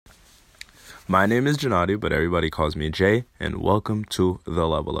My name is Janadi, but everybody calls me Jay, and welcome to The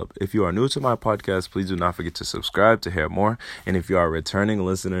Level Up. If you are new to my podcast, please do not forget to subscribe to hear more. And if you are a returning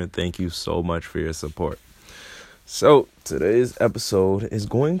listener, thank you so much for your support. So today's episode is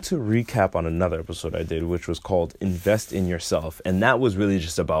going to recap on another episode I did, which was called Invest in Yourself. And that was really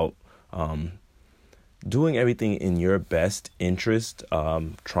just about doing everything in your best interest,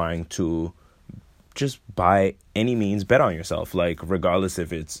 trying to just by any means bet on yourself, like regardless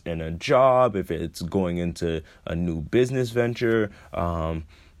if it's in a job, if it's going into a new business venture,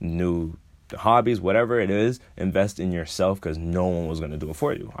 new hobbies, whatever it is, invest in yourself because no one was going to do it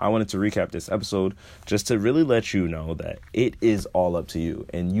for you. I wanted to recap this episode just to really let you know that it is all up to you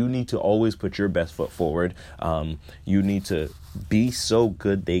and you need to always put your best foot forward. You need to be so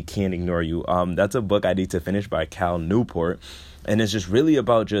good they can't ignore you. That's a book I need to finish by Cal Newport, and it's just really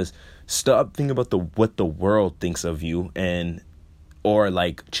about just stop thinking about what the world thinks of you or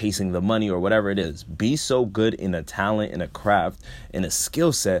like chasing the money or whatever it is. Be so good in a talent, in a craft, in a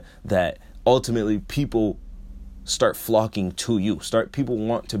skill set that ultimately people start flocking to you. People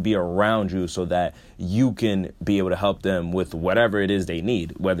want to be around you so that you can be able to help them with whatever it is they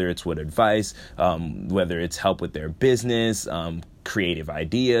need, whether it's with advice, whether it's help with their business, creative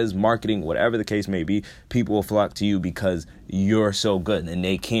ideas, marketing, whatever the case may be. People will flock to you because you're so good and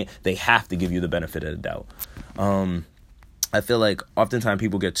they have to give you the benefit of the doubt. I feel like oftentimes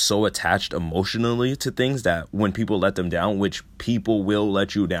people get so attached emotionally to things that when people let them down, which people will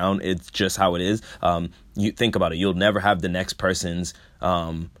let you down, it's just how it is. You think about it. You'll never have the next person's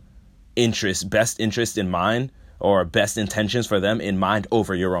best interest in mind or best intentions for them in mind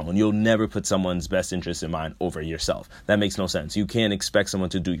over your own. You'll never put someone's best interest in mind over yourself. That makes no sense. You can't expect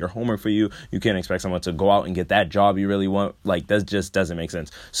someone to do your homework for you. You can't expect someone to go out and get that job you really want. Like, that just doesn't make sense.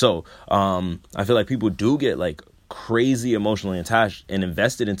 So I feel like people do get like crazy emotionally attached and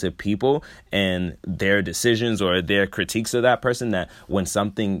invested into people and their decisions or their critiques of that person, that when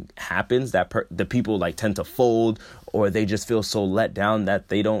something happens, the people like tend to fold, or they just feel so let down that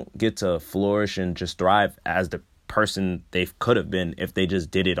they don't get to flourish and just thrive as the person they could have been if they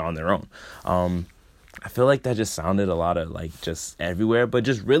just did it on their own. I feel like that just sounded a lot of like just everywhere, but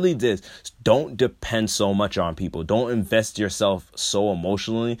just really don't depend so much on people. Don't invest yourself so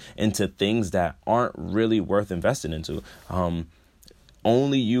emotionally into things that aren't really worth investing into.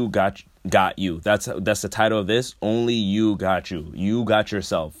 Only you got you. That's the title of this. Only you got you. You got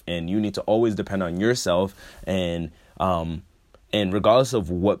yourself, and you need to always depend on yourself. And regardless of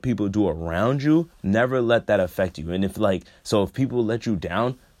what people do around you, never let that affect you. And if people let you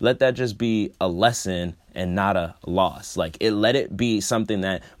down, let that just be a lesson and not a loss. Let it be something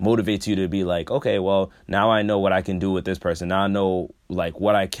that motivates you to be like, okay, well, now I know what I can do with this person. Now I know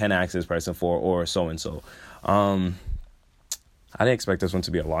what I can ask this person for, or so and so. I didn't expect this one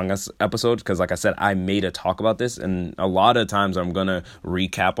to be a long episode because, like I said, I made a talk about this, and a lot of times I'm gonna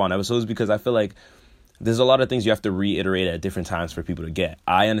recap on episodes because I feel like there's a lot of things you have to reiterate at different times for people to get.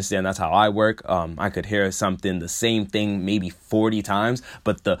 I understand that's how I work. I could hear the same thing maybe 40 times,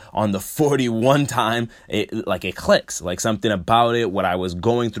 but on the 41 time, it clicks. Like something about it, what I was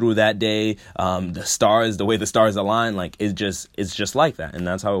going through that day, the way the stars align, it's just like that, and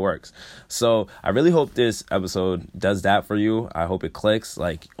that's how it works. So I really hope this episode does that for you. I hope it clicks.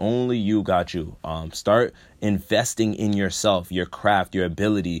 Only you got you. Start investing in yourself, your craft, your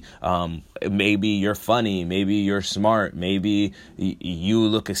ability. Maybe you're funny, maybe you're smart, maybe you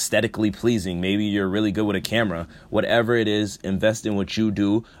look aesthetically pleasing, maybe you're really good with a camera. Whatever it is, invest in what you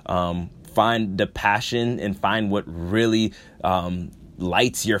do. Find the passion and find what really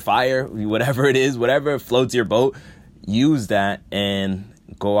lights your fire, whatever it is, whatever floats your boat. Use that and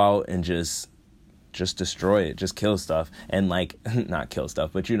go out and just destroy it, just kill stuff, and not kill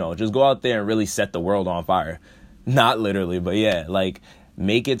stuff, but just go out there and really set the world on fire. Not literally, but yeah,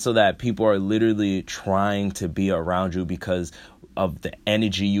 make it so that people are literally trying to be around you because of the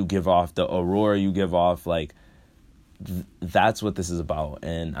energy you give off, the aurora you give off. That's what this is about.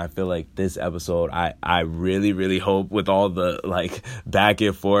 And I feel like this episode, I really, really hope with all the back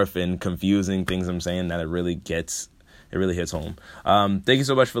and forth and confusing things I'm saying that it really hits home. Thank you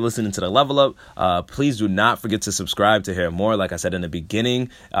so much for listening to The Level Up. Please do not forget to subscribe to hear more. Like I said in the beginning,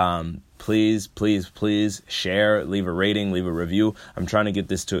 please share, leave a rating, leave a review. I'm trying to get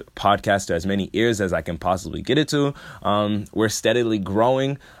this podcast to as many ears as I can possibly get it to. We're steadily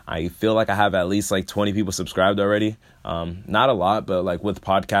growing. I feel like I have at least 20 people subscribed already. Not a lot, but with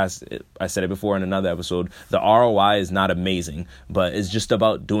podcasts, I said it before in another episode, the ROI is not amazing, but it's just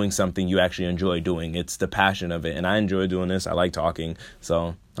about doing something you actually enjoy doing. It's the passion of it. And I enjoy doing this. I like talking,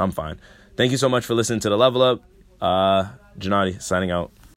 so I'm fine. Thank you so much for listening to The Level Up. Janadi signing out.